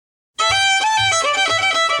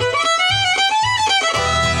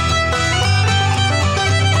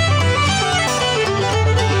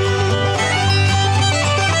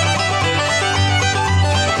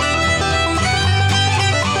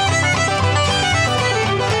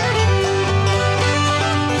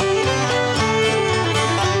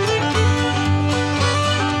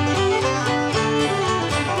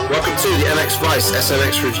SMX Vice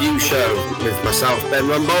SMX Review Show with myself, Ben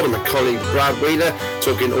Rumbold, and my colleague Brad Wheeler,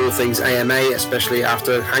 talking all things AMA, especially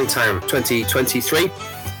after Hangtown 2023.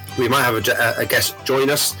 We might have a guest join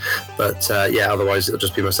us, but otherwise it'll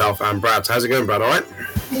just be myself and Brad. How's it going, Brad? All right?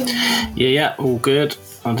 Yeah, all good.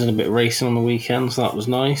 I did a bit of racing on the weekend, so that was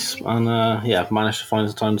nice. And I've managed to find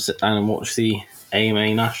some time to sit down and watch the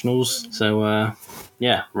AMA Nationals. So,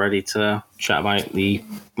 ready to chat about the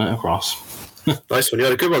motocross. Nice one. You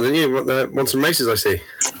had a good one, didn't you? Won some races, I see.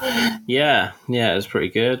 Yeah, it was pretty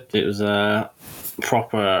good. It was a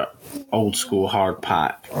proper old school hard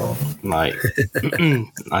pack, like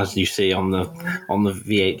as you see on the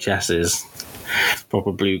VHSs,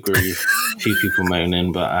 proper blue groove. A few people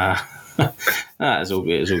moaning, but it was all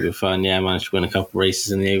good. It was all good fun. Yeah, I managed to win a couple of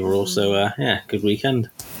races in the overall. So good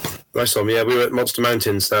weekend. Nice one. Yeah, we were at Monster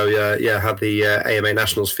Mountain, so had the AMA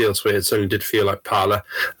Nationals field where it certainly did feel like parlour.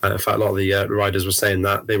 In fact, a lot of the riders were saying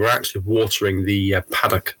that they were actually watering the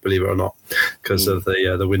paddock, believe it or not, because of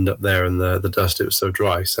the wind up there and the dust. It was so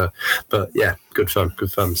dry. So, but yeah, good fun.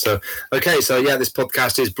 So, this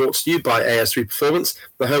podcast is brought to you by AS3 Performance,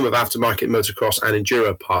 the home of aftermarket motocross and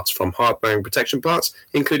enduro parts, from hard bearing protection parts,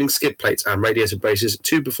 including skid plates and radiator braces,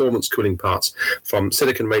 to performance cooling parts, from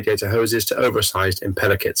silicone radiator hoses to oversized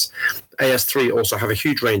impeller kits. AS3 also have a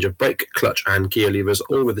huge range of brake, clutch and gear levers,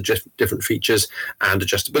 all with the different features and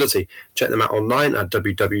adjustability. Check them out online at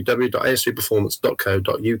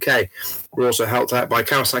www.as3performance.co.uk. We're also helped out by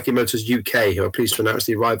Kawasaki Motors UK, who are pleased to announce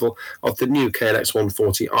the arrival of the new KLX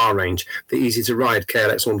 140R range. The easy-to-ride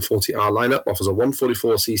KLX 140R lineup offers a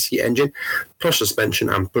 144cc engine, push suspension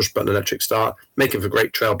and push-button electric start, making for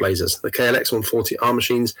great trailblazers. The KLX 140R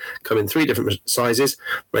machines come in 3 different sizes,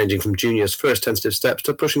 ranging from junior's first tentative steps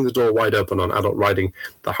to pushing the door wide open on adult riding.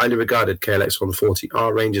 The highly regarded KLX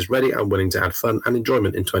 140R range is ready and willing to add fun and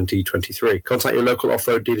enjoyment in 2023. Contact your local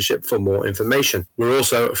off-road dealership for more information. We're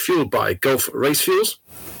also fueled by Gulf Race Fuels,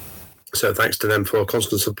 so thanks to them for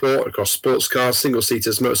constant support across sports cars,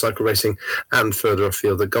 single-seaters, motorcycle racing, and further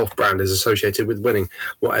afield. The Gulf brand is associated with winning,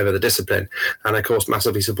 whatever the discipline. And, of course,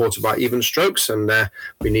 massively supported by Even Strokes. And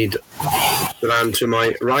we need the man to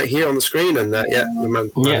my right here on the screen. And, the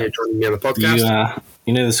man here joining me on the podcast.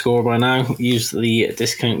 You know the score by now. Use the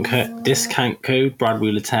discount code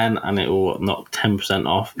BradWheeler10 and it will knock 10%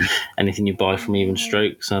 off anything you buy from Even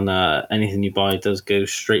Strokes, and anything you buy does go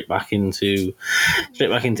straight back into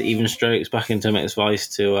Even Strokes, back into MX Vice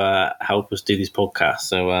to help us do these podcasts.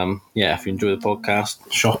 So if you enjoy the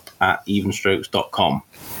podcast, shop at evenstrokes.com.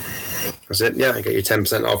 That's it. Yeah, I get you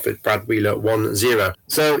 10% off with Brad Wheeler 10.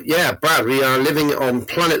 So Brad, we are living on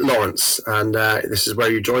Planet Lawrence, and this is where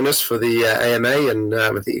you join us for the AMA and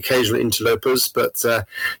with the occasional interlopers. But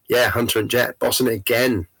Hunter and Jet bossing it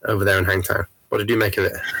again over there in Hangtown. What did you make of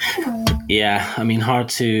it? Yeah, I mean, hard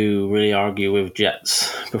to really argue with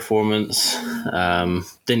Jet's performance.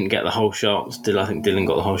 Didn't get the whole shots. I think Dylan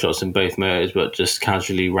got the whole shots in both motors, but just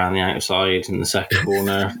casually ran the outside in the second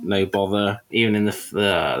corner, no bother. Even in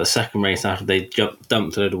the second race after they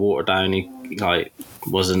dumped a load of water down, he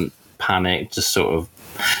wasn't panicked, just sort of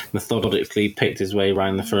methodically picked his way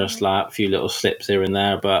around the first lap. A few little slips here and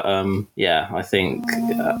there, but I think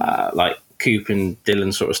Coop and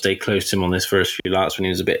Dylan sort of stayed close to him on his first few laps when he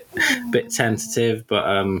was a bit tentative, but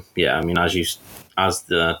I mean, as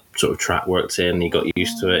the sort of track worked in, he got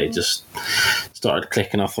used to it. He just started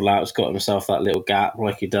clicking off the laps, got himself that little gap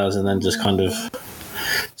like he does, and then just kind of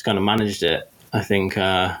managed it. I think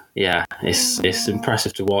it's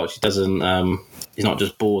impressive to watch. He doesn't he's not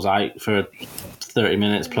just balls out for 30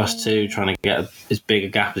 minutes plus 2 trying to get as big a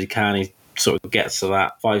gap as he can. He sort of gets to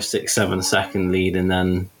that 5, 6, 7 second lead, and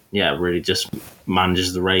then really just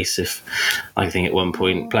manages the race. If I think at one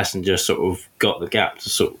point Plessinger sort of got the gap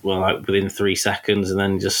to within 3 seconds, and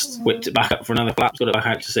then just whipped it back up for another lap, got it back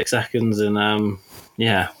out to 6 seconds, and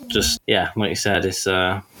like you said, it's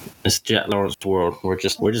Jet Lawrence world. We're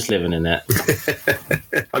just living in it.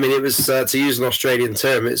 I mean, it was to use an Australian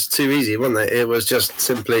term, it's too easy, wasn't it? It was just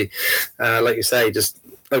simply like you say, just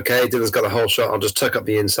okay, Dylan's got a whole shot, I'll just tuck up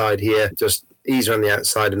the inside here, just ease around the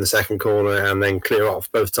outside in the second corner and then clear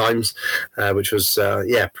off both times, which was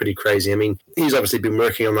pretty crazy. I mean, he's obviously been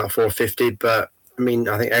working on that 450, but I mean,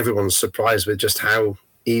 I think everyone's surprised with just how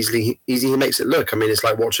easy he makes it look. I mean, it's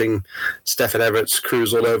like watching Stefan Everett's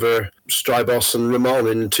cruise all over Strybos and Ramon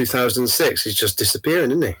in 2006. He's just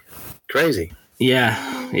disappearing, isn't he? Crazy.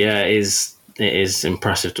 Yeah, it is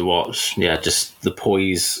impressive to watch. Yeah, just the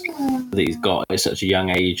poise that he's got at such a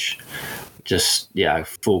young age. Just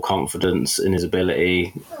full confidence in his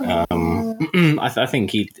ability. I think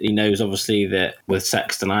he knows obviously that with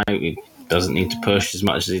Sexton out, he doesn't need to push as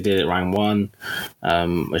much as he did at round one,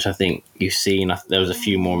 which I think you've seen. There was a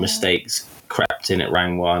few more mistakes crept in at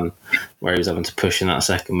round one where he was having to push in that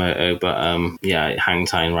second moto. But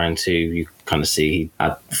Hangtown round two, you kind of see he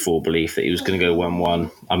had full belief that he was going to go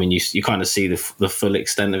 1-1. I mean, you kind of see the full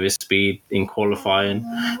extent of his speed in qualifying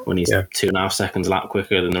when he's 2.5 seconds lap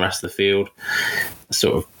quicker than the rest of the field.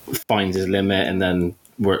 Sort of finds his limit and then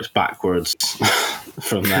works backwards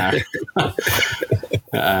from there.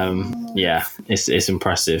 It's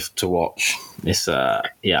impressive to watch.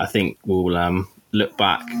 I think we'll look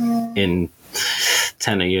back in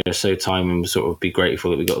 10 a year or so time and sort of be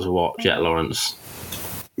grateful that we got to watch Jet Lawrence.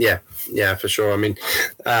 Yeah, for sure. I mean,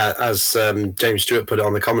 as James Stewart put it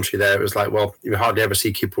on the commentary there, it was like, well, you hardly ever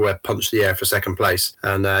see Cooper Webb punch the air for second place.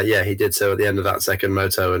 And he did so at the end of that second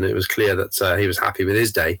moto, and it was clear that he was happy with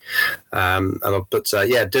his day. Dylan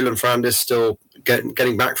Ferrandis still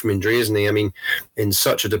getting back from injury, isn't he? I mean, in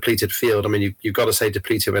such a depleted field, I mean, you've got to say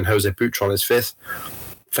depleted when Jose Butron is fifth.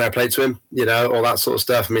 Fair play to him, all that sort of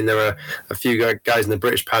stuff. I mean, there were a few guys in the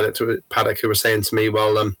British paddock who were saying to me,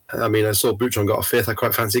 well, I saw Butron got a fifth. I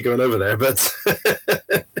quite fancy going over there. But,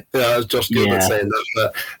 that was Josh Gilbert saying that.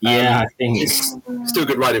 But, I think it's still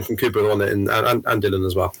good riding from Cooper on it and Dylan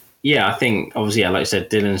as well. Yeah, I think, obviously, like I said,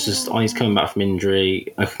 Dylan's he's coming back from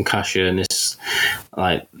injury, a concussion. It's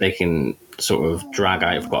like they can sort of drag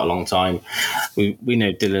out for quite a long time. We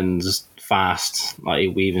know Dylan's fast.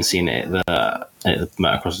 Like we even seen it at the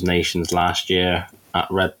Motocross Nations last year at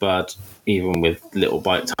Redbud. Even with little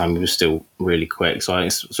bike time, he was still really quick. So I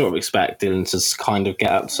sort of expect Dylan to kind of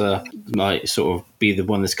get up to like sort of be the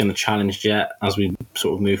one that's going to challenge Jet as we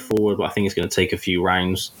sort of move forward. But I think it's going to take a few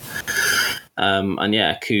rounds.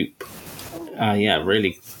 Coop,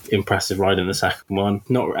 really impressive ride in the second one.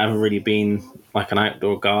 Not ever really been like an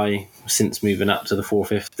outdoor guy since moving up to the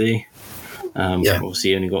 450.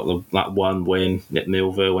 Obviously, only got that one win at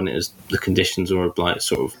Millville when the conditions were like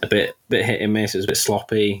sort of a bit hit and miss. It was a bit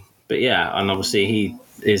sloppy, but and obviously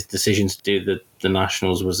his decision to do the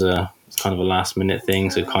nationals was a kind of a last minute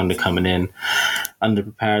thing, so kind of coming in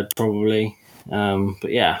underprepared probably.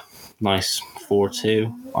 Nice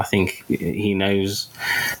 4-2. I think he knows.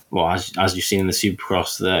 Well, as you've seen in the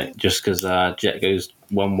Supercross, that just because Jet goes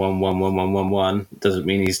 1-1-1-1-1-1-1 doesn't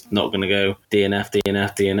mean he's not going to go DNF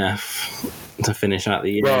to finish out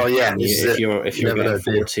the year. Well, yeah. If you're getting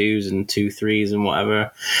 4-2s and 2-3s and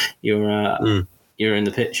whatever, you're in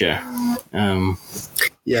the picture.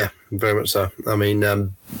 Yeah, very much so. I mean,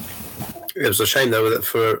 it was a shame though that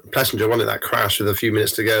for Plessinger wanted that crash with a few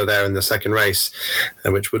minutes to go there in the second race,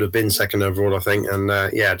 which would have been second overall, I think. And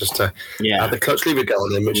just to have the clutch lever go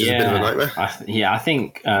on him, which is a bit of a nightmare. I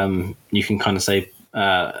think you can kind of say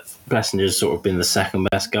Plessinger's sort of been the second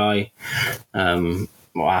best guy.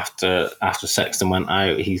 After Sexton went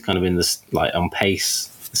out, he's kind of been this like on pace,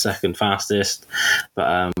 the second fastest.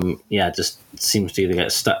 But just seems to either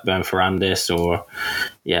get stuck behind Ferrandis or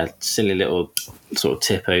silly little sort of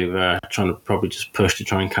tip over, trying to probably just push to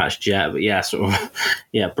try and catch Jet. But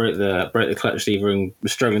broke the clutch lever and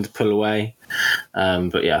was struggling to pull away. I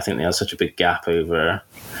think they had such a big gap over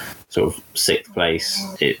sort of sixth place.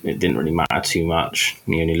 It didn't really matter too much.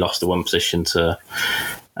 He only lost the one position to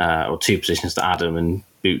or two positions to Adam and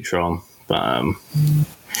Boutron. But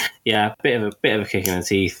bit of a kick in the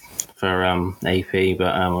teeth for AP,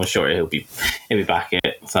 but I'm sure he'll be back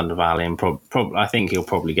at Thunder Valley, and I think he'll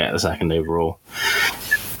probably get the second overall.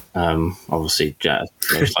 Obviously, Jet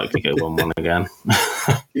most likely go 1-1 again.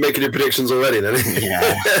 You're making your predictions already, then?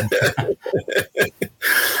 Yeah.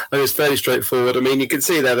 I mean, it's fairly straightforward. I mean, you can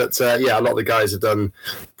see there that a lot of the guys have done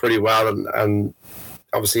pretty well, and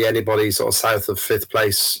obviously anybody sort of south of fifth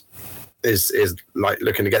place is like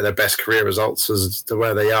looking to get their best career results as to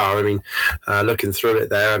where they are. I mean, looking through it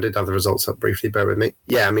there, I did have the results up briefly, bear with me.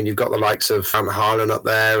 Yeah, I mean, you've got the likes of Ant Harlan up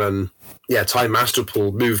there, and Ty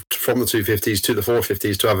Masterpool moved from the 250s to the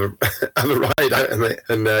 450s to have a ride out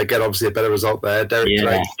and get obviously a better result there. Derek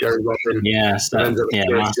Drake, Jerry Robin.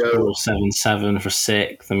 Masterpool 7-7 for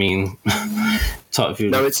sixth. I mean, if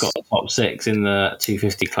you'd got a top six in the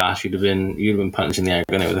 250 class, you'd have been punching the air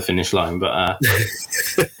going over the finish line. But I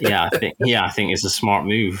think it's a smart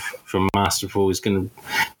move from Masterpool. He's going to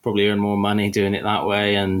probably earn more money doing it that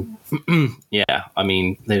way. And I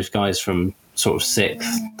mean, those guys from sort of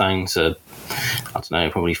sixth down to, I don't know,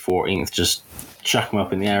 probably 14th, just chuck them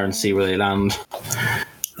up in the air and see where they land.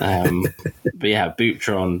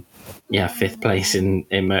 Boutron, fifth place in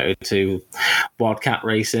Moto2, Wildcat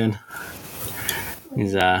Racing.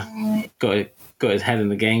 He's got his head in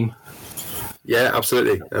the game. Yeah,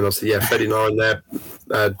 absolutely. And obviously, Freddie Noren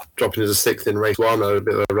there, dropping as a sixth in race one, a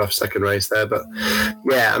bit of a rough second race there. But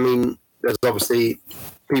I mean, there's obviously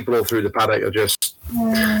people all through the paddock are just,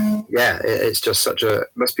 it's just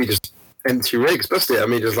must be just empty rigs, must it? I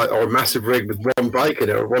mean, just like, a massive rig with one bike in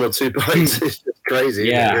it, or one or two bikes. It's just crazy.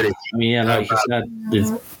 Yeah, isn't it, really? I mean, like you said,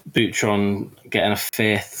 with Boutron getting a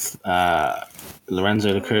fifth,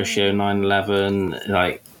 Lorenzo Locurcio 911,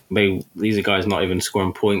 like, maybe these are guys not even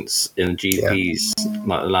scoring points in the GPs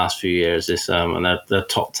like the last few years. This and they're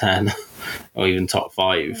top 10 or even top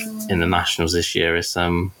 5 in the nationals this year. It's I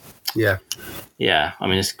mean,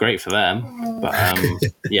 it's great for them, but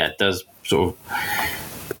it does sort of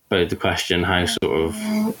bode the question how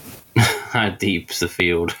how deep's the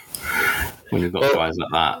field when you've got guys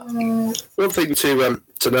like that. One thing to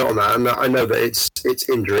note on that, and I know that it's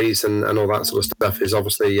injuries and all that sort of stuff is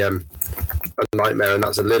obviously a nightmare, and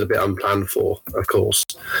that's a little bit unplanned for, of course.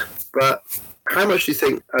 But how much do you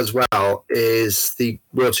think, as well, is the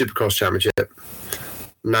World Supercross Championship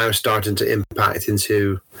now starting to impact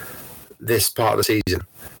into this part of the season?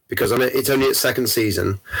 Because, I mean, it's only its second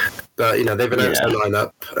season, but, they've announced a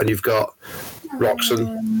lineup, and you've got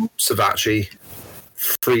Roxon, Savacci,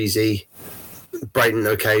 Freezy, Brayton,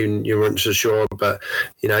 okay, you weren't so sure, but,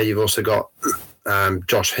 you've also got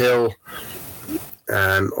Josh Hill,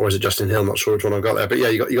 or is it Justin Hill? Not sure which one I got there, but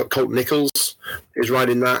you got Colt Nichols is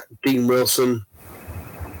riding that. Dean Wilson,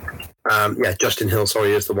 Justin Hill,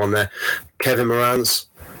 sorry, is the one there. Kevin Morans,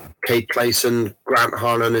 Kate Clayson, Grant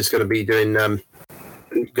Harlan is going to be doing.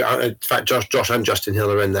 In fact, Josh and Justin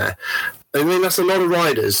Hill are in there. I mean, that's a lot of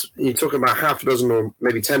riders. You're talking about half a dozen or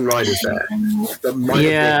maybe 10 riders there. That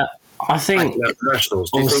might I think nationals.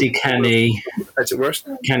 Obviously Kenny. Makes it worse.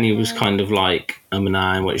 Kenny was kind of like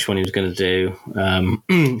which one he was going to do.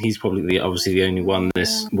 He's probably obviously the only one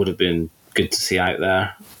this would have been good to see out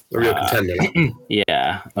there. A real contender.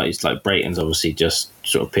 Like Brayton's obviously just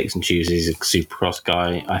sort of picks and chooses. He's a Supercross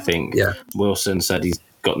guy. I think Wilson said he's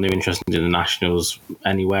got no interest in the nationals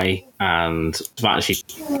anyway, and actually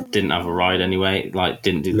didn't have a ride anyway. Like,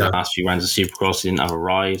 didn't do the last few rounds of Supercross. He didn't have a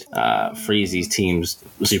ride. Freezy's team's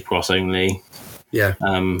Supercross only. Yeah.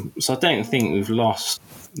 So I don't think we've lost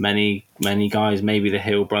many guys. Maybe the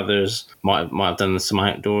Hill brothers might have done some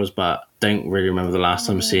outdoors, but don't really remember the last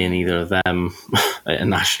time seeing either of them at a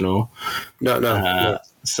national. No.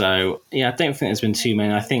 So I don't think there's been too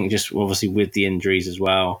many. I think just obviously with the injuries as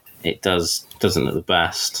well, it doesn't look the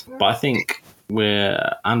best. But I think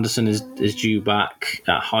where Anderson is due back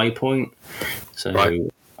at High Point, so I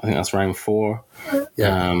think that's round 4.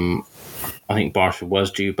 I think Barsha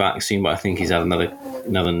was due back soon, but I think he's had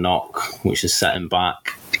another knock, which has set him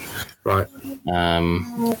back. Right.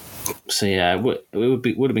 So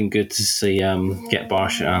it would have been good to see get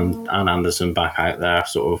Barsha and Anderson back out there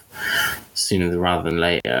sort of sooner rather than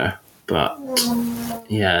later. But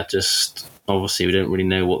just obviously we don't really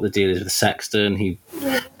know what the deal is with Sexton. He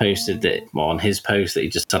posted that on his post that he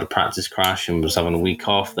just had a practice crash and was having a week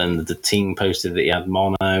off. Then the team posted that he had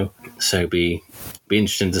mono. So be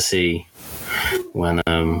interesting to see when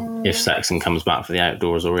if Sexton comes back for the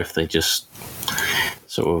outdoors or if they just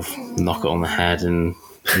sort of knock it on the head and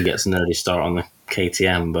he gets an early start on the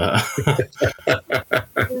KTM. But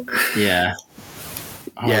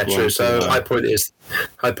true. So High Point is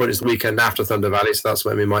the weekend after Thunder Valley, so that's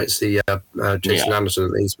when we might see Jason Anderson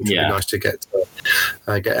at least, which would be nice to get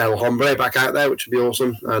El Hombre back out there, which would be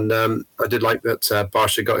awesome. And I did like that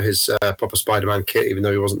Barsha got his proper Spider-Man kit, even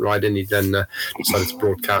though he wasn't riding. He then decided to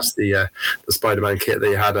broadcast the Spider-Man kit that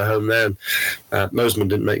he had at home there. And Mosman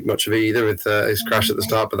didn't make much of it either with his crash at the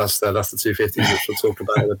start, but that's the 250s, which we'll talk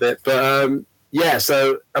about in a bit. But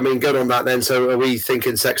so I mean, good on that then. So are we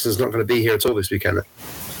thinking Sexton's not going to be here at all this weekend then?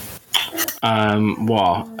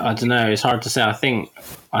 Well, I don't know. It's hard to say. I think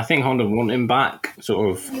Honda want him back sort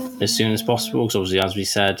of as soon as possible, because obviously, as we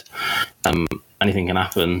said, anything can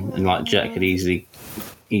happen, and like Jet could easily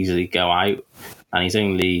go out, and he's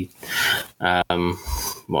only a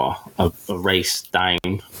race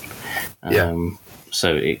down.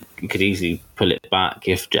 So it could easily pull it back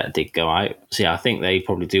if Jet did go out. So I think they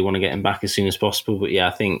probably do want to get him back as soon as possible. But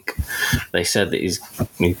I think they said that he's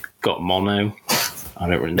got mono. I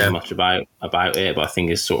don't really know much about it, but I think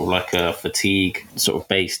it's sort of like a fatigue sort of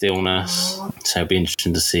based illness. So it'd be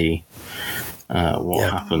interesting to see what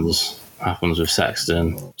happens with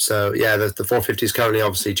Sexton. So the 450 is currently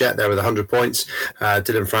obviously Jet there with 100 points.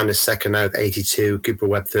 Dylan Fran is second now with 82. Cooper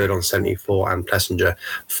Webb third on 74, and Plessinger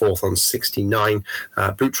fourth on 69.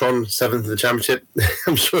 Boutron seventh in the championship.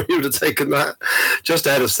 I'm sure you would have taken that. Just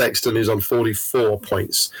ahead of Sexton, who's on 44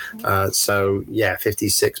 points.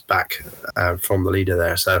 56 back from the leader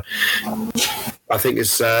there. So I think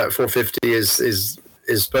it's 450 is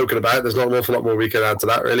is spoken about. There's not an awful lot more we can add to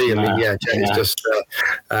that, really. I mean, Jet is just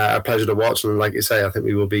a pleasure to watch, and like you say, I think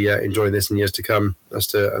we will be enjoying this in years to come as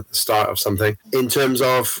to the start of something. In terms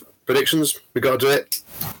of predictions, we got to do it.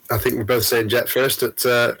 I think we're both saying Jet first at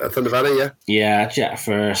Thunder Valley, yeah? Yeah, Jet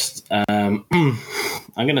first. I'm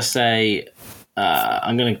going to say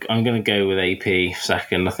I'm gonna go with AP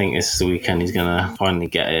second. I think this is the weekend he's going to finally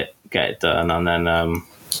get it done, and then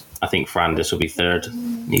I think Ferrandis will be third.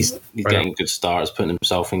 He's getting good starts, putting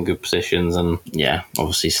himself in good positions, and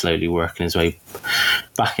obviously slowly working his way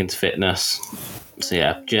back into fitness. So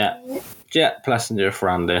Jet, Plessinger,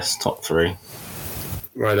 Ferrandis, top three.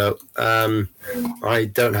 Righto. I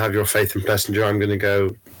don't have your faith in Plessinger. I'm going to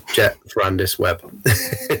go Jet, Ferrandis, Webb.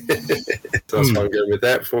 So that's what I'm going with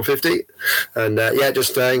there, 450. And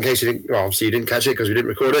just in case you didn't, obviously you didn't catch it because we didn't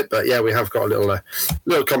record it, but we have got a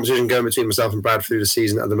little competition going between myself and Brad through the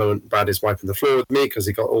season. At the moment, Brad is wiping the floor with me because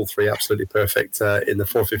he got all three absolutely perfect in the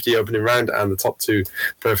 450 opening round and the top two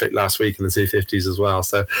perfect last week in the 250s as well.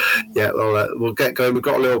 So we'll get going. We're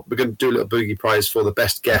going to do a little boogie prize for the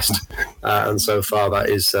best guest, and so far that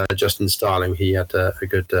is Justin Starling. He had a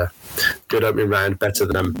good opening round, better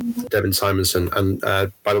than Devin Simonson. And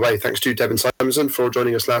by the way, thanks to Devin Simonson for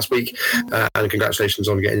joining us last week, and congratulations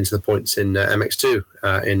on getting into the points in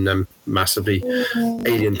MX2 in massively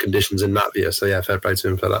alien conditions in Latvia. So fair play to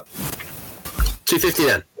him for that. 250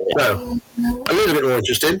 then. So a little bit more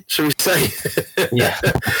interesting, shall we say? Yeah.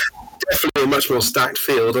 Definitely a much more stacked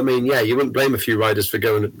field. I mean, you wouldn't blame a few riders for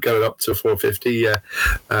going up to 450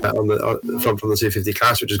 from the 250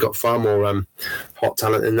 class, which has got far more hot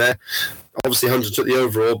talent in there. Obviously, Hunter took the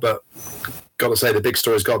overall, but got to say the big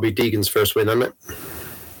story's got to be Deegan's first win, hasn't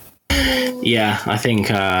it? Yeah, I think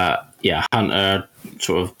Hunter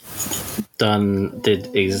sort of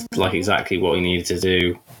did exactly what he needed to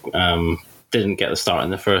do. Didn't get the start in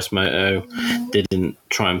the first moto. Didn't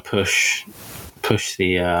try and push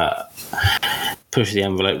the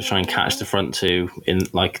envelope to try and catch the front two in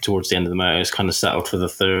towards the end of the moto. It's kind of settled for the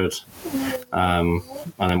third, and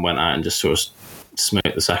then went out and just sort of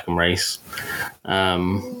smoked the second race.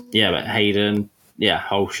 But Hayden,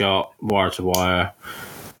 whole shot, wire to wire,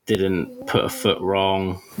 didn't put a foot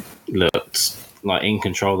wrong, looked in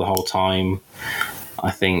control the whole time.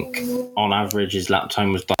 I think on average his lap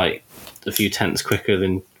time was a few tenths quicker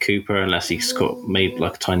than Cooper, unless he made a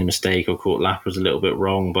tiny mistake or caught lappers a little bit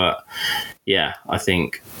wrong. But I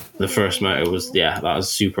think the first moto was that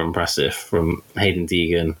was super impressive from Hayden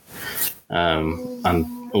Deegan,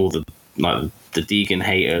 and all the Deegan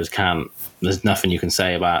haters there's nothing you can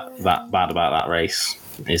say about that race.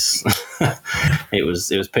 It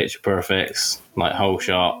was picture perfect, whole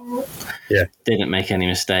shot. Didn't make any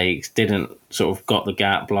mistakes, didn't sort of got the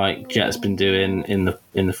gap like Jet's been doing in the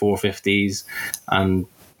 450s, and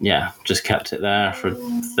just kept it there for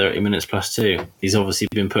 30 minutes plus two. He's obviously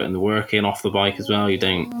been putting the work in off the bike as well. You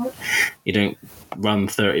don't run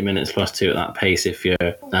 30 minutes plus two at that pace if you're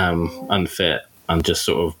unfit and just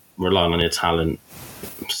sort of relying on your talent.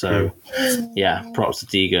 So props to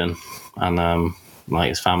Deegan and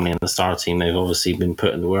his family and the star team. They've obviously been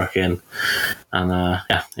putting the work in, and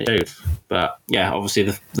it showed. But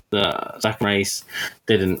obviously the second race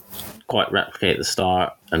didn't quite replicate the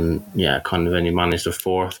start, and kind of only managed a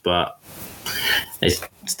fourth, but he's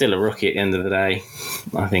still a rookie at the end of the day,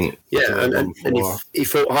 I think. And he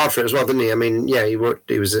fought hard for it as well, didn't he? I mean, he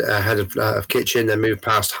was ahead of Kitchen, then moved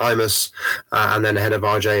past Hymas, and then ahead of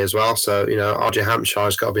RJ as well. So, RJ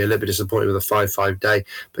Hampshire's got to be a little bit disappointed with a 5-5 day.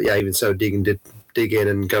 But even so, Deegan did dig in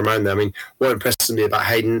and go around there. I mean, what impresses me about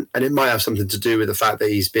Hayden, and it might have something to do with the fact that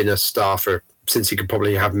he's been a star since he could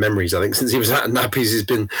probably have memories. I think since he was at Nappies, he's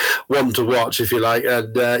been one to watch, if you like.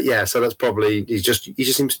 And so that's probably he just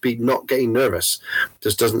seems to be not getting nervous.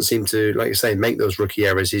 Just doesn't seem to, like you say, make those rookie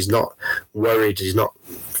errors. He's not worried. He's not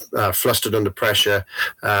flustered under pressure.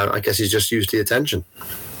 I guess he's just used to the attention.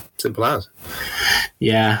 Simple as.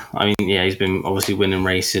 Yeah, I mean, he's been obviously winning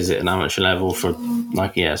races at an amateur level for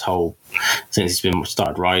his whole since he's been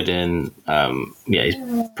started riding. He's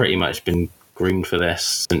pretty much been groomed for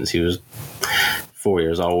this since he was 4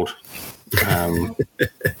 years old. You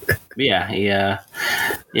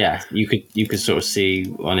could sort of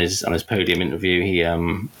see on his podium interview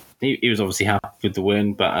he was obviously happy with the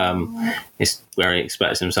win, but it's where he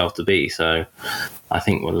expects himself to be. So I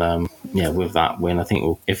think we'll with that win, I think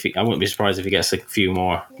I wouldn't be surprised if he gets a few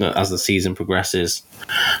more as the season progresses.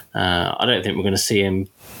 I don't think we're going to see him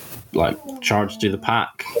charge through the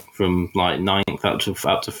pack from ninth up to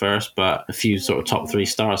first, but a few sort of top three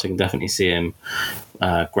starts, I can definitely see him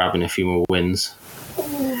grabbing a few more wins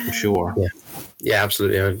for sure. Yeah,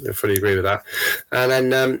 absolutely. I fully agree with that.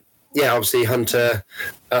 And then yeah, obviously Hunter,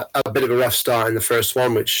 a bit of a rough start in the first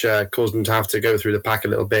one, which caused him to have to go through the pack a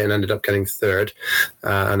little bit and ended up getting third.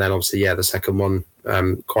 And then obviously, yeah, the second one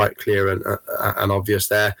quite clear and obvious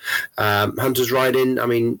there. Hunter's riding, I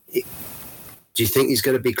mean, do you think he's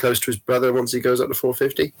going to be close to his brother once he goes up to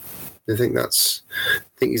 450? Do you think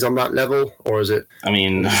he's on that level, or is it? I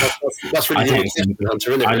mean, that's really Hunter,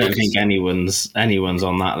 isn't it? I don't think anyone's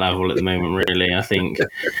on that level at the moment. Really, I think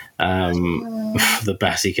the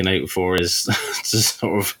best he can hope for is to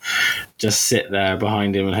sort of just sit there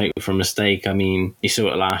behind him and hope for a mistake. I mean, you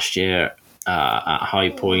saw it last year at High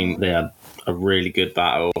Point. They had a really good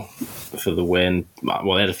battle for the win.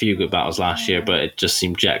 Well, they had a few good battles last year, but it just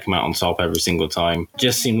seemed Jet come out on top every single time.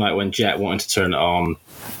 Just seemed like when Jet wanted to turn it on,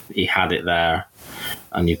 he had it there,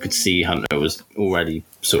 and you could see Hunter was already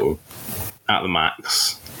sort of at the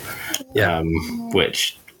max. Yeah.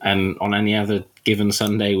 Which, and on any other given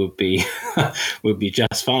Sunday would be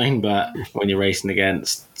just fine, but when you're racing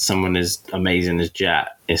against someone as amazing as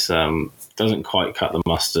Jet, it's doesn't quite cut the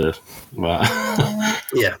mustard. But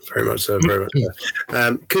yeah, very much so. Very much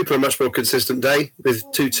so. Cooper, a much more consistent day with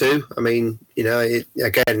 2-2. I mean, you know,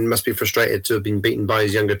 again, must be frustrated to have been beaten by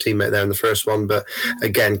his younger teammate there in the first one. But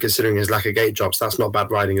again, considering his lack of gate drops, that's not bad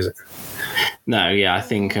riding, is it? No, yeah, I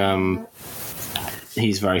think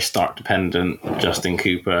he's very start dependent, Justin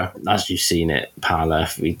Cooper. As you've seen it, Pala,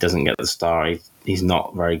 if he doesn't get the start, he's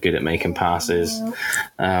not very good at making passes.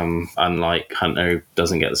 Unlike Hunter, who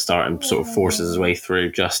doesn't get the start and sort of forces his way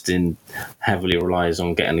through, Justin heavily relies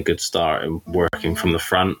on getting a good start and working from the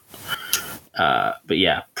front. But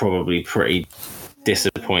yeah, probably pretty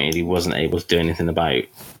disappointed he wasn't able to do anything about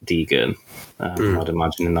Deegan. I'd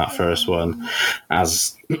imagine in that first one,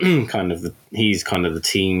 as he's kind of the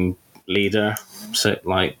team leader. So,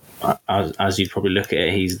 like, as you probably look at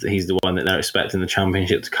it, he's the one that they're expecting the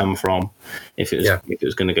championship to come from. If it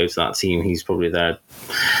was going to go to that team, he's probably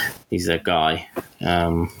he's their guy.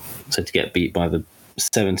 So to get beat by the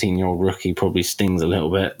 17-year-old rookie probably stings a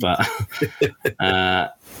little bit, but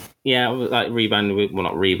yeah, like rebounded. Well,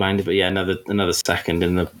 not rebounded, but yeah, another second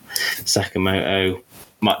in the second moto.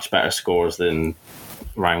 Much better scores than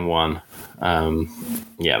round one.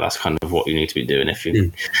 Yeah, that's kind of what you need to be doing if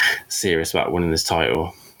you're serious about winning this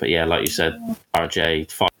title. But yeah, like you said,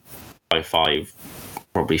 RJ 5-5,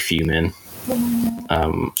 probably fuming.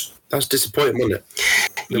 That's disappointing, wasn't it?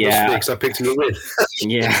 Yeah, because I picked him to win.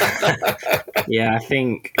 Yeah, I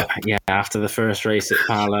think after the first race at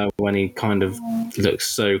Pala, when he kind of looked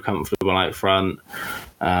so comfortable out front,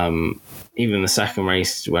 even the second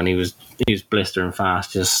race when he was blistering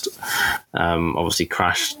fast, just obviously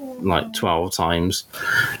crashed like 12 times.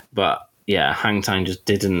 But yeah, Hangtown just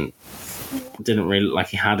didn't really look like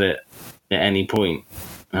he had it at any point.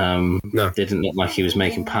 No. Didn't look like he was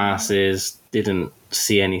making passes, didn't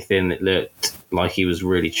see anything that looked like he was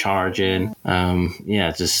really charging.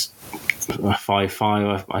 Just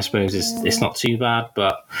 5-5, I suppose it's not too bad,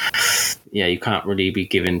 but yeah, you can't really be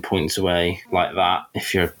giving points away like that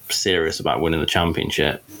if you're serious about winning the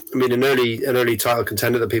championship. I mean, an early title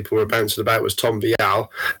contender that people were bouncing about was Tom Vial,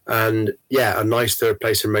 and yeah, a nice third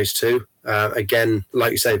place in race 2. Again,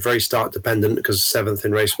 like you say, very start dependent because 7th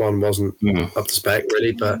in race 1 wasn't up to spec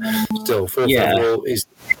really, but still 4th overall.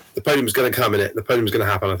 The podium's going to come in it. The podium's going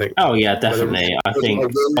to happen, I think. Oh yeah, definitely. I think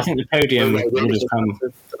the podium would have come.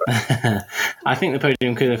 I think the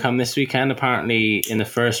podium could have come this weekend. Apparently, in the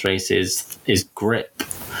first race, his grip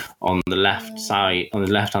on the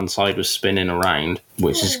left-hand side was spinning around,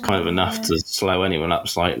 which is kind of enough to slow anyone up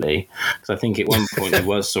slightly. Because I think at one point he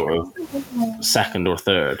was sort of second or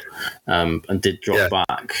third, and did drop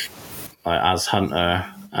back as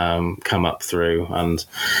Hunter come up through, and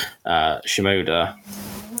Shimoda.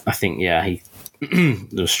 I think he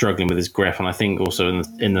was struggling with his grip, and I think also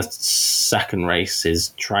in the second race his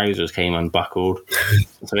trousers came unbuckled,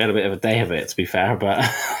 so he had a bit of a day of it, to be fair. But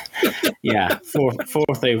yeah,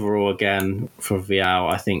 fourth overall again for Vial.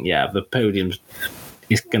 I think the podium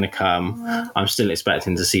is going to come. I'm still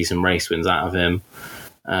expecting to see some race wins out of him.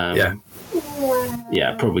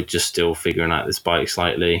 Probably just still figuring out this bike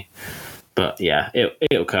slightly. But yeah,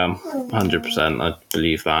 it'll come 100%. I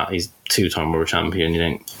believe that. He's 2-time world champion. You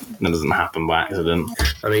think that doesn't happen by accident?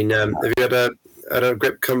 I mean, have you had a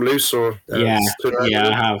grip come loose or? I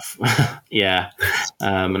have. Yeah,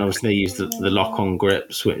 and obviously they use the lock-on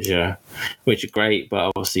grips, which are great.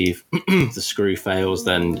 But obviously, if the screw fails,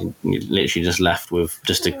 then you're literally just left with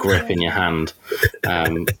just a grip in your hand.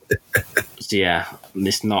 So yeah,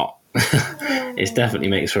 it's not. It definitely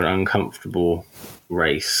makes for an uncomfortable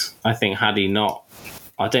race. I think had he not,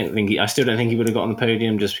 I still don't think he would have got on the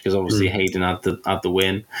podium, just because obviously Hayden had the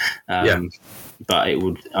win. but it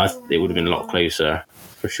would have been a lot closer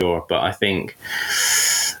for sure. But I think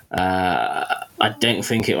I don't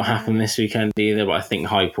think it will happen this weekend either. But I think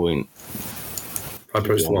High Point. High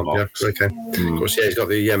Point's the one, yeah. Okay. Of course, yeah, he's got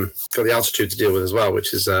the altitude to deal with as well,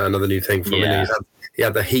 which is another new thing for him. Yeah. He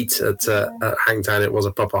had the heat at Hangtown. It was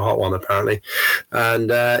a proper hot one, apparently. And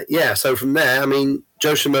so from there, I mean,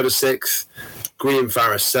 Joe Shimoda 6th, Green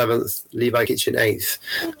Farris 7th, Levi Kitchen 8th.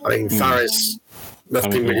 I mean, Farris,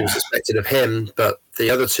 nothing really was suspected of him, but the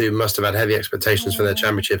other two must have had heavy expectations for their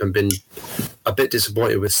championship and been a bit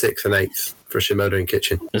disappointed with 6th and 8th for Shimoda and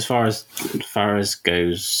Kitchen. As far as Farris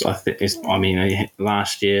goes,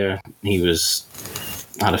 last year he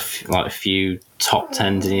had a few top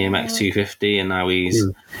 10s in the MX 250, and now he's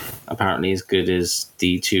apparently as good as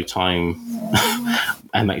the 2-time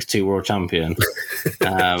MX2 world champion.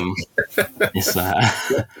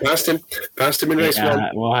 Passed him in race one.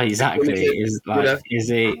 Well, exactly. Is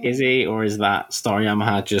he, or is that Star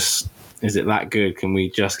Yamaha just? Is it that good? Can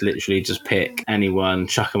we just literally just pick anyone,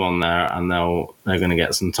 chuck them on there, and they're going to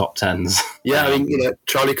get some top 10s? Yeah, I mean,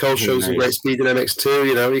 Charlie Cole shows some great speed in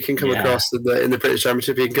MX2. He can come across in the British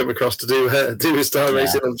Championship. He can come across to do his star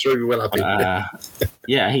racing. I'm sure he'll be well happy.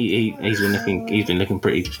 He's been looking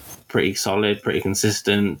pretty solid, pretty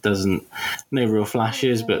consistent. No real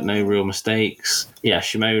flashes, but no real mistakes. Yeah,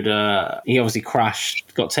 Shimoda, he obviously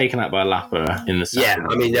crashed, got taken out by a lapper in the second. Yeah,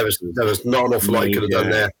 I mean, there was not an awful lot he could have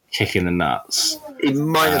done there. Kicking the nuts. He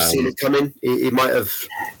might have seen it coming. He might have.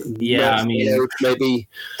 Yeah, I mean, maybe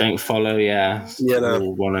don't follow. Yeah,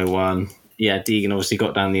 101. Yeah, Deegan obviously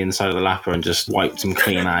got down the inside of the lapper and just wiped him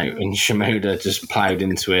clean out, and Shimoda just ploughed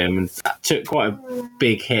into him and took quite a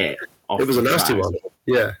big hit. It was a nasty one.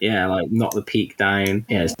 Yeah, like knocked the peak down.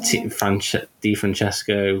 Yeah, Di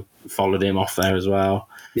Francesco followed him off there as well.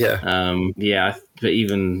 Yeah. But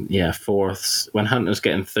even fourths, when Hunter's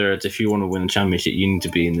getting thirds, if you want to win a championship, you need to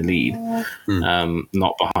be in the lead,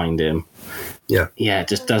 not behind him. Yeah, it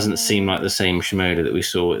just doesn't seem like the same Shimoda that we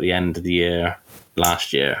saw at the end of the year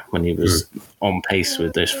last year when he was on pace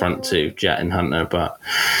with those front two, Jet and Hunter. But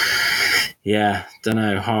yeah, don't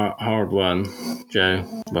know, hard one, Joe.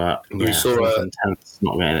 But we saw intense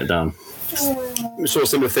not getting it done. We saw a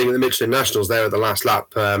similar thing at the Michelin Nationals there at the last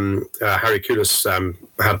lap. Harry Koulis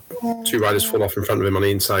had two riders fall off in front of him on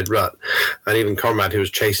the inside rut, and even Conrad, who was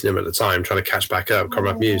chasing him at the time, trying to catch back up,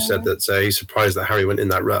 Conrad Muse said that he's surprised that Harry went in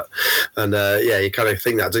that rut. And you kind of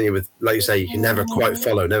think that, don't you? With, like you say, you can never quite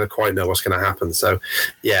follow, never quite know what's going to happen. So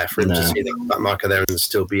yeah, for him to see that marker there and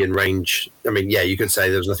still be in range, I mean, yeah, you could say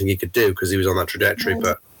there was nothing he could do because he was on that trajectory,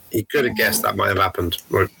 but he could have guessed that might have happened,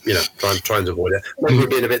 or trying to avoid it. Maybe we're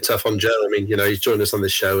being a bit tough on Joe. I mean, he's joined us on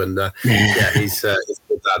this show, and he's good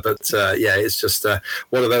at that. But it's just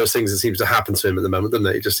one of those things that seems to happen to him at the moment, doesn't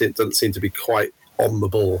it? It doesn't seem to be quite on the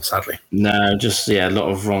ball, sadly. No, just a lot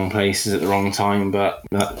of wrong places at the wrong time. But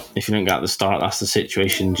if you don't get at the start, that's the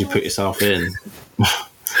situation you put yourself in.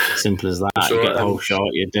 Simple as that. Sure, you get the whole shot.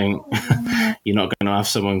 You don't. You're not going to have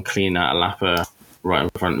someone clean out a lapper right in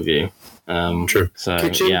front of you. True. So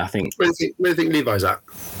Kitchen, I think. Where do you think Levi's at?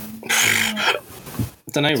 I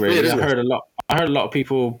don't know, really. I heard a lot of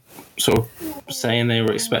people sort of saying they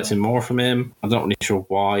were expecting more from him. I'm not really sure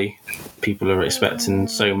why people are expecting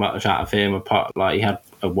so much out of him. Apart, like, he had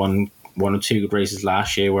one or two good races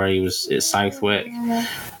last year where he was at Southwick,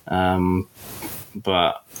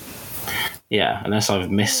 but yeah, unless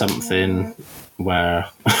I've missed something where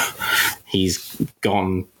he's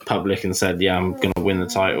gone public and said, I'm going to win the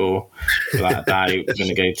title without a doubt, we're going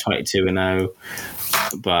to go 22-0.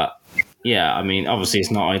 But yeah, I mean, obviously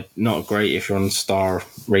it's not great if you're on Star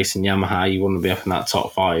Racing Yamaha, you want to be up in that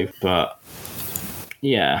top 5, but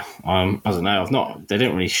yeah, I don't know. They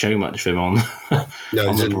don't really show much of him on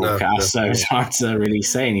the broadcast, so it's hard to really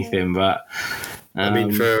say anything. But I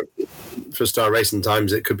mean, for Star Racing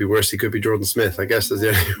times, it could be worse. He could be Jordan Smith. I guess that's the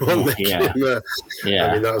only one. Yeah.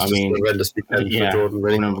 I mean, that was just a horrendous weekend for Jordan.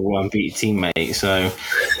 Really, number one beat teammate. So,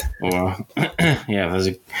 there's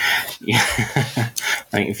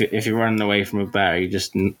I think if you're running away from a bear, you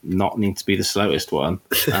just not need to be the slowest one.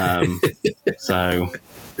 So.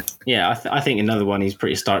 Yeah, I think another one, he's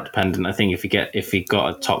pretty start dependent. I think if he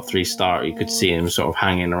got a top 3 start, you could see him sort of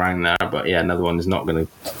hanging around there. But yeah, another one is he's not going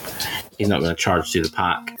to charge through the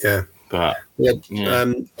pack. Yeah. But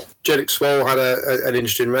Jeddick Swole had an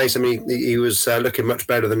interesting race. I mean, he was looking much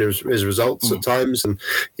better than his results at times, and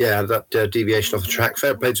yeah, that deviation off the track.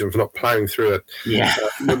 Fair play to him for not ploughing through it. Yeah,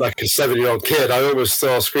 like a 7-year-old kid. I almost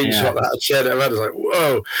saw a screenshot that and shared it around. I was like,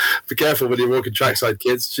 "Whoa, be careful when you're walking trackside,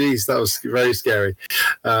 kids." Jeez, that was very scary.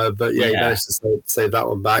 But yeah, he managed to save that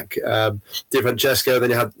one back. Di Francesco.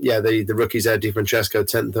 Then you had the rookies there. Di Francesco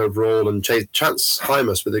 10th overall, and Chance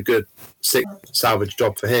Hymas with a good 6th salvage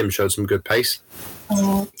job for him. Showed some good pace.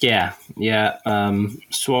 Yeah.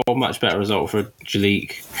 Swole, much better result for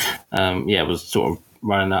Jalik. Was sort of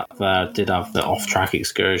running up there. Did have the off-track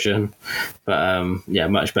excursion, but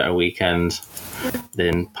much better weekend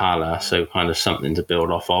than Pala. So kind of something to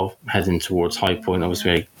build off of. Heading towards High Point,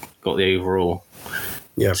 obviously got the overall.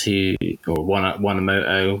 Won a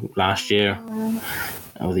moto last year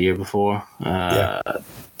or the year before.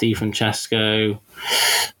 Di Francesco,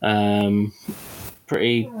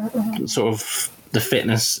 pretty sort of. The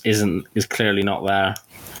fitness is clearly not there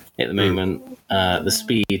at the moment. The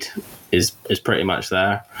speed is pretty much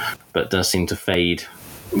there, but does seem to fade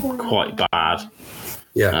quite bad.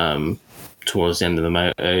 Towards the end of the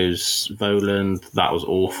motos, Voland, that was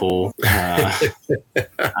awful.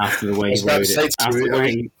 After the way he rode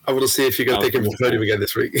it, I want to see if you're going to pick him for the podium again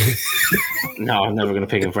this week. No, I'm never going to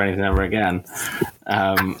pick him for anything ever again.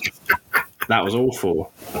 That was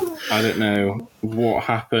awful. I don't know what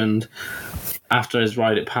happened. After his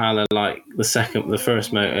ride at Pala, like the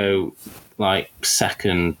first moto, like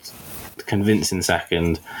second, convincing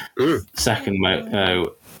second. Second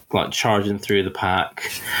moto, like charging through the pack,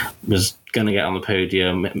 was going to get on the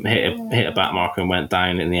podium, hit a back marker and went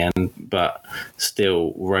down in the end, but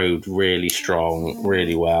still rode really strong,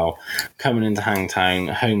 really well. Coming into Hangtown,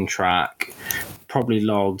 home track, probably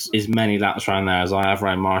logged as many laps around there as I have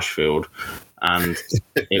around Marshfield, and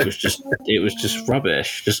it was just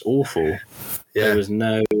rubbish, just awful. There was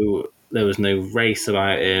no race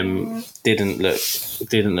about him. Didn't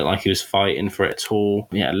look like he was fighting for it at all.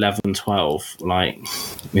 11, 12, like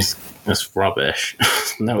it's rubbish.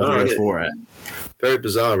 No one goes for it. Very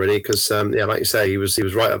bizarre, really, because like you say, he was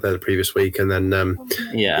right up there the previous week, and then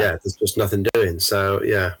there's just nothing doing. So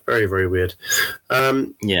very, very weird.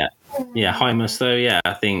 Hymas though,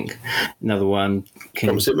 I think another one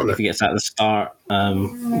if he gets out of the start,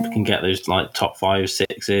 can get those like top 5,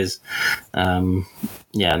 6s. I'm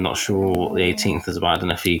not sure what the 18th is about. I don't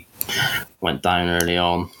know if he went down early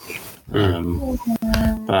on,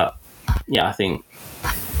 but I think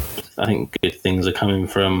good things are coming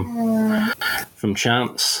from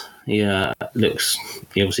Chance. He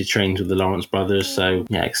obviously trains with the Lawrence brothers, so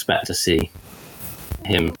expect to see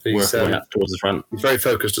him working up towards the front. He's very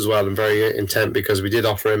focused as well and very intent, because we did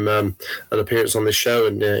offer him an appearance on this show,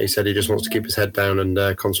 and he said he just wants to keep his head down and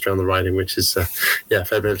concentrate on the riding, which is a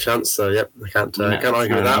fair bit of chance. So I can't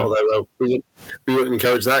argue with that. Although we wouldn't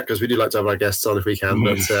encourage that, because we do like to have our guests on if we can.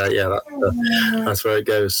 But that's where it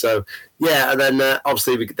goes. So and then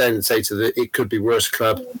obviously we could then say it could be worse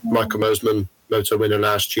club. Michael Mosman, moto winner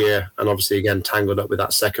last year, and obviously again tangled up with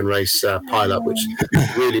that second race pile-up, which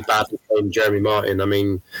really badly came Jeremy Martin. I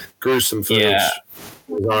mean, gruesome footage.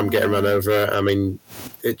 His arm getting run over. I mean,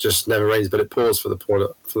 it just never rains, but it pours for the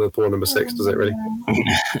poor number 6, does it really?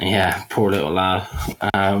 Poor little lad.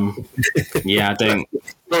 I don't.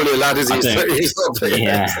 Not really a lad, is he? He's not big. But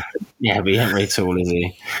he ain't very tall, is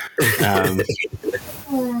he?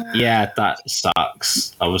 That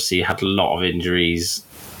sucks. Obviously, he had a lot of injuries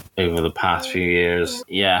over the past few years.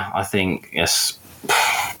 I think it's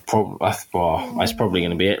probably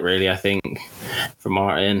going to be it, really. I think for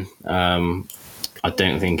Martin, I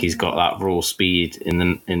don't think he's got that raw speed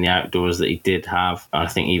in the outdoors that he did have. I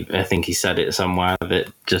think he said it somewhere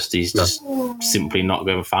that he's just simply not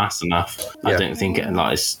going fast enough. I don't think the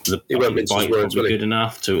bike is good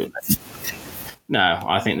enough to. No,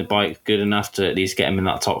 I think the bike's good enough to at least get him in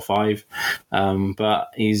that top 5.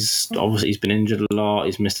 But he's been injured a lot.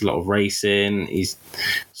 He's missed a lot of racing. He's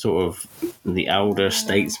sort of the elder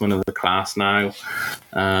statesman of the class now.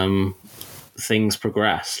 Things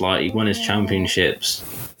progress. Like, he won his championships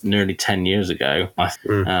nearly 10 years ago.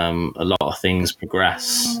 A lot of things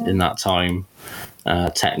progress in that time.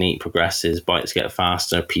 Technique progresses. Bikes get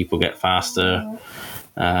faster. People get faster.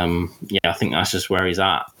 I think that's just where he's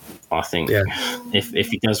at. I think if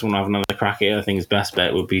he does want to have another crack at it, I think his best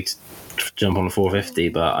bet would be to jump on the 450,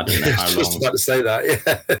 but I don't know how long. Just about to say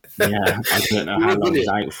that, I don't know how long he's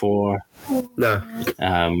out for. No.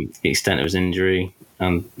 The extent of his injury.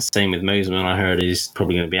 And same with Mosman, I heard he's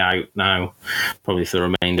probably going to be out now, probably for the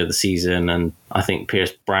remainder of the season. And I think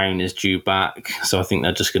Pierce Brown is due back, so I think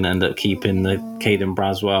they're just going to end up keeping the Caden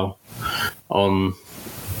Braswell on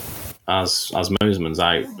Moseman's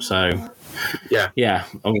out. So yeah,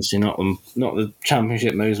 obviously not the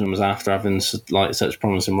championship. Moseman was after having like such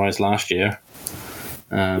promising rides last year.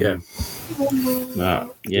 But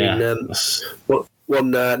yeah.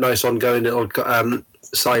 One nice ongoing little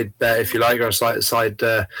side bet, if you like, or a side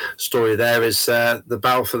story there is the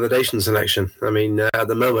battle for the Nation selection. I mean, at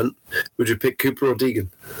the moment, would you pick Cooper or Deegan?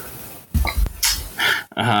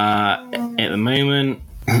 At the moment,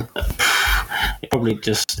 probably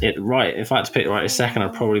just right. If I had to pick right a second,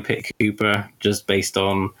 I'd probably pick Cooper just based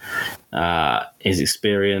on his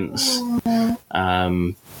experience.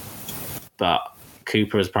 But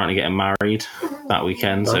Cooper is apparently getting married that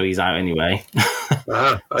weekend, so he's out anyway.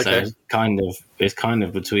 Okay. So it's kind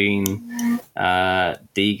of between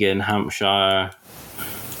Deegan, Hampshire,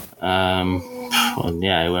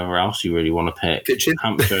 whoever else you really want to pick. Kitchen?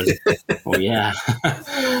 Hampshire. Well, yeah.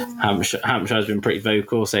 Hampshire's been pretty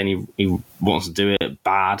vocal, saying he wants to do it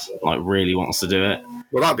bad, like really wants to do it.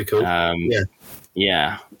 Well, that'd be cool.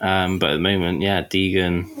 Yeah. But at the moment,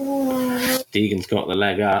 Deegan's got the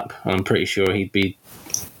leg up. I'm pretty sure he'd be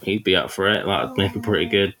up for it. That'd make a pretty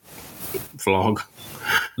good vlog.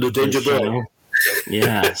 The Danger Boy.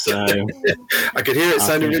 Yeah, so I could hear it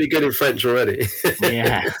sounding really good in French already.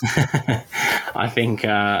 Yeah. I think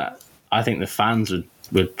the fans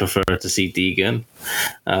would prefer to see Deegan.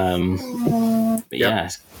 I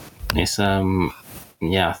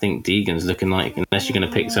think Deegan's looking like, unless you're going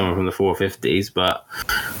to pick someone from the 450s, but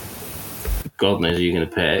God knows who you're going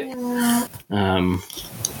to pick.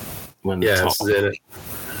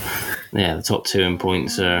 The top two in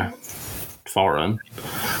points are foreign.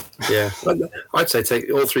 Yeah, I'd say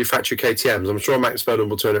take all three factory KTMs. I'm sure Max Bowden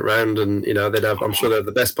will turn it around, and I'm sure they have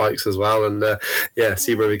the best bikes as well. And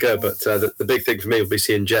see where we go. But the big thing for me will be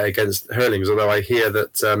seeing Jet against Hurlings. Although I hear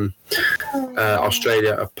that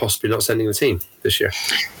Australia are possibly not sending the team this year.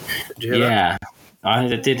 Did you hear that? I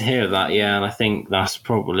did hear that. Yeah, and I think that's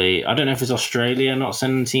probably, I don't know if it's Australia not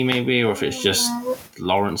sending the team maybe, or if it's just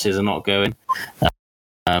Lawrence's are not going.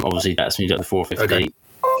 Obviously, that's me at the 450. Okay.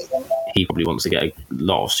 He probably wants to get a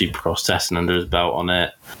lot of Supercross testing under his belt on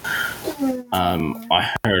it.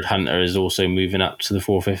 I heard Hunter is also moving up to the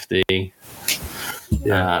 450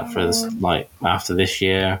 for this, after this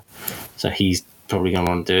year, so he's probably going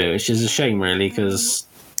to want to do it, which is a shame, really, because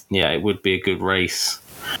it would be a good race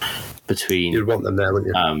between. You'd want them there,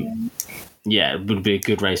 wouldn't you? It would be a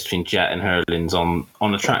good race between Jet and Hurlings on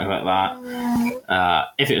a track like that.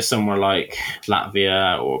 If it was somewhere like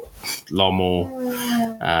Latvia or Lommel,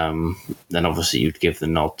 then obviously you'd give the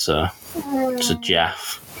nod to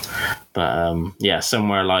Jeff. But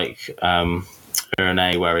somewhere like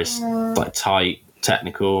Ernay, where it's like tight,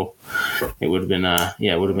 technical, it would have been a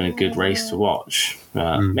good race to watch.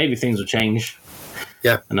 Maybe things will change.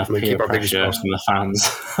 Yeah, enough peer pressure from the fans.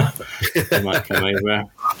 They might come over.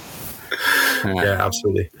 Yeah,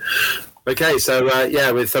 absolutely. Okay, so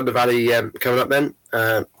with Thunder Valley coming up then,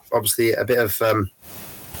 obviously a bit of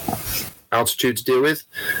altitude to deal with.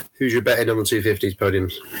 Who's your betting on the 250s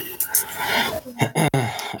podiums?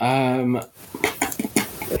 I'm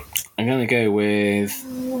gonna go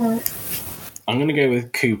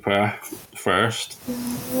with Cooper first.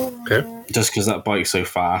 Okay. Just because that bike's so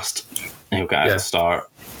fast, he'll get out at the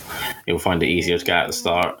start. He'll find it easier to get out at the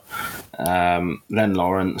start. Then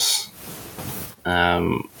Lawrence.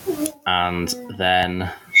 And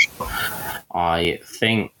then I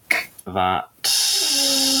think that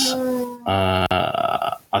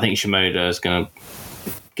Shimoda is going to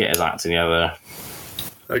get his act together.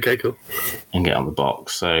 Okay, cool. And get on the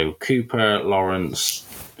box. So Cooper, Lawrence,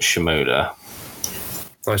 Shimoda.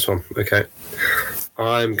 Nice one. Okay.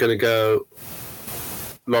 I'm going to go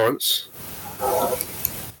Lawrence,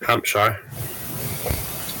 Hampshire,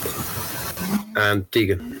 and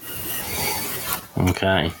Deegan.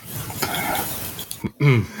 Okay.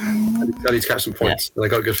 I need to catch some points. Yeah. And I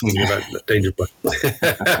got a good feeling about Danger Boy.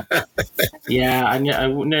 I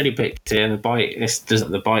nearly picked it. And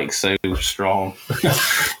the bike's so strong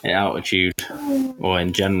at altitude, or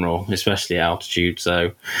in general, especially at altitude.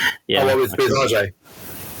 So, yeah. Oh, with RJ?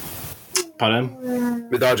 Pardon?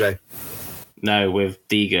 With RJ? No, with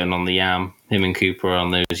Deegan on the Yam. Him and Cooper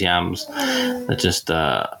on those Yams. They're just...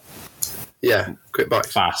 quick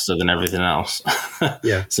bikes. Faster than everything else.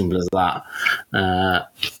 Yeah. Simple as that.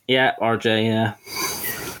 RJ,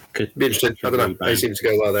 could be interesting. I don't know. They seem to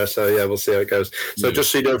go well there, so we'll see how it goes. So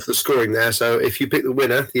just so you know for the scoring there, so if you pick the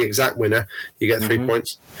winner, the exact winner, you get 3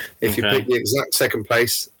 points. If you pick the exact second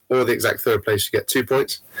place or the exact third place, you get 2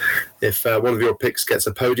 points. If one of your picks gets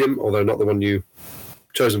a podium, although not the one you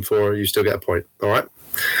chosen for, you still get a point. All right.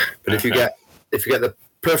 But if you get the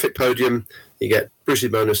perfect podium, you get Brucey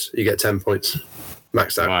bonus, you get 10 points.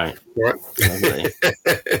 Maxed out. Right. All right.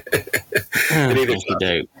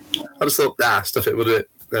 I just thought, stuff it, we'll do it.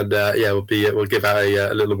 And we'll give out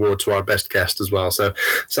a little award to our best guest as well. So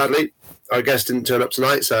sadly, our guest didn't turn up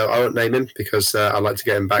tonight, so I won't name him because I'd like to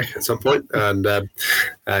get him back at some point. And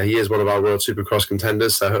he is one of our World Supercross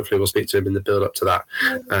contenders, so hopefully we'll speak to him in the build-up to that,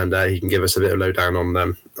 and he can give us a bit of lowdown on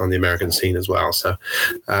the American scene as well. So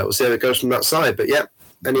we'll see how it goes from that side. But yeah,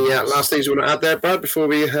 any last things you want to add there, Brad, before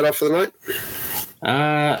we head off for the night?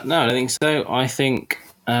 No, I don't think so. I think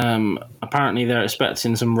apparently they're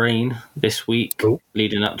expecting some rain this week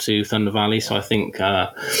leading up to Thunder Valley, so I think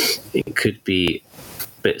it could be a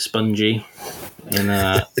bit spongy in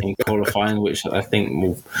qualifying, which I think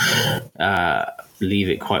will leave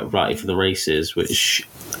it quite rutty for the races, which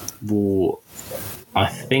will, I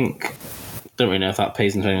think, don't really know if that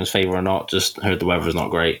plays in anyone's favour or not. Just heard the weather's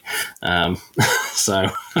not great, so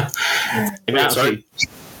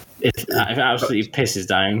if it absolutely pisses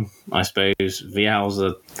down, I suppose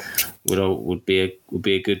Vialza would be a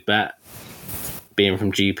good bet, being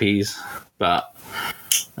from GPs. But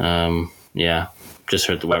just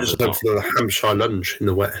heard the weather. Just went for the Hampshire lunge in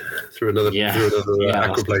the wet through another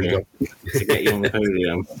aquaplane job to get you on the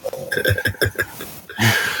podium.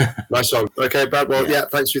 Nice one. Okay, Brad. Well,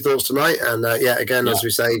 thanks for your thoughts tonight. And as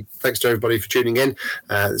we say, thanks to everybody for tuning in.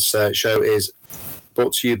 This show is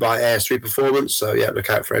brought to you by AS3 Performance, so look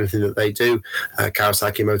out for anything that they do.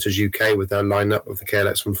 Kawasaki Motors UK with their lineup of the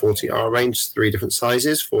KLX 140R range, 3 different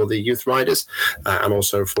sizes for the youth riders, and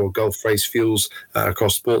also for Gulf race fuels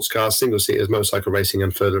across sports cars, single seaters, motorcycle racing,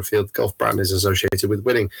 and further afield. Gulf brand is associated with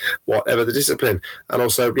winning, whatever the discipline. And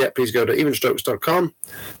also, please go to evenstrokes.com.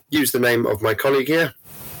 Use the name of my colleague here,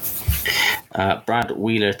 Brad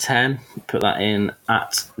Wheeler 10. Put that in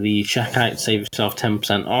at the checkout, save yourself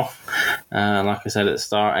 10% off. Like I said at the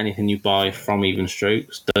start, anything you buy from Even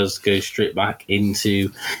Strokes does go straight back into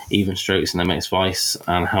Even Strokes and MX Vice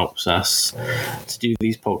and helps us to do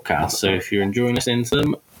these podcasts. So if you're enjoying listening to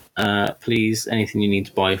them, please, anything you need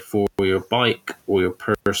to buy for your bike or your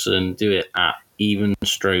person, do it at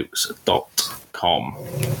evenstrokes.com.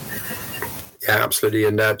 Yeah, absolutely.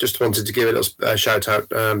 And just wanted to give a little shout out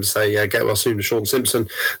to say get well soon to Sean Simpson.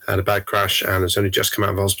 Had a bad crash and has only just come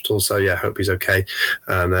out of hospital. So, hope he's okay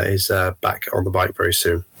and is back on the bike very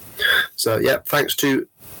soon. So, thanks to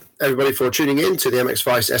everybody for tuning in to the MX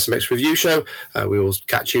Vice SMX review show. We will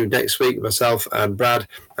catch you next week, myself and Brad,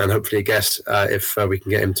 and hopefully a guest if we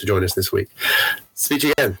can get him to join us this week. Speak to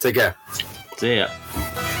you again. Take care. See ya.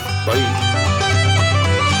 Bye.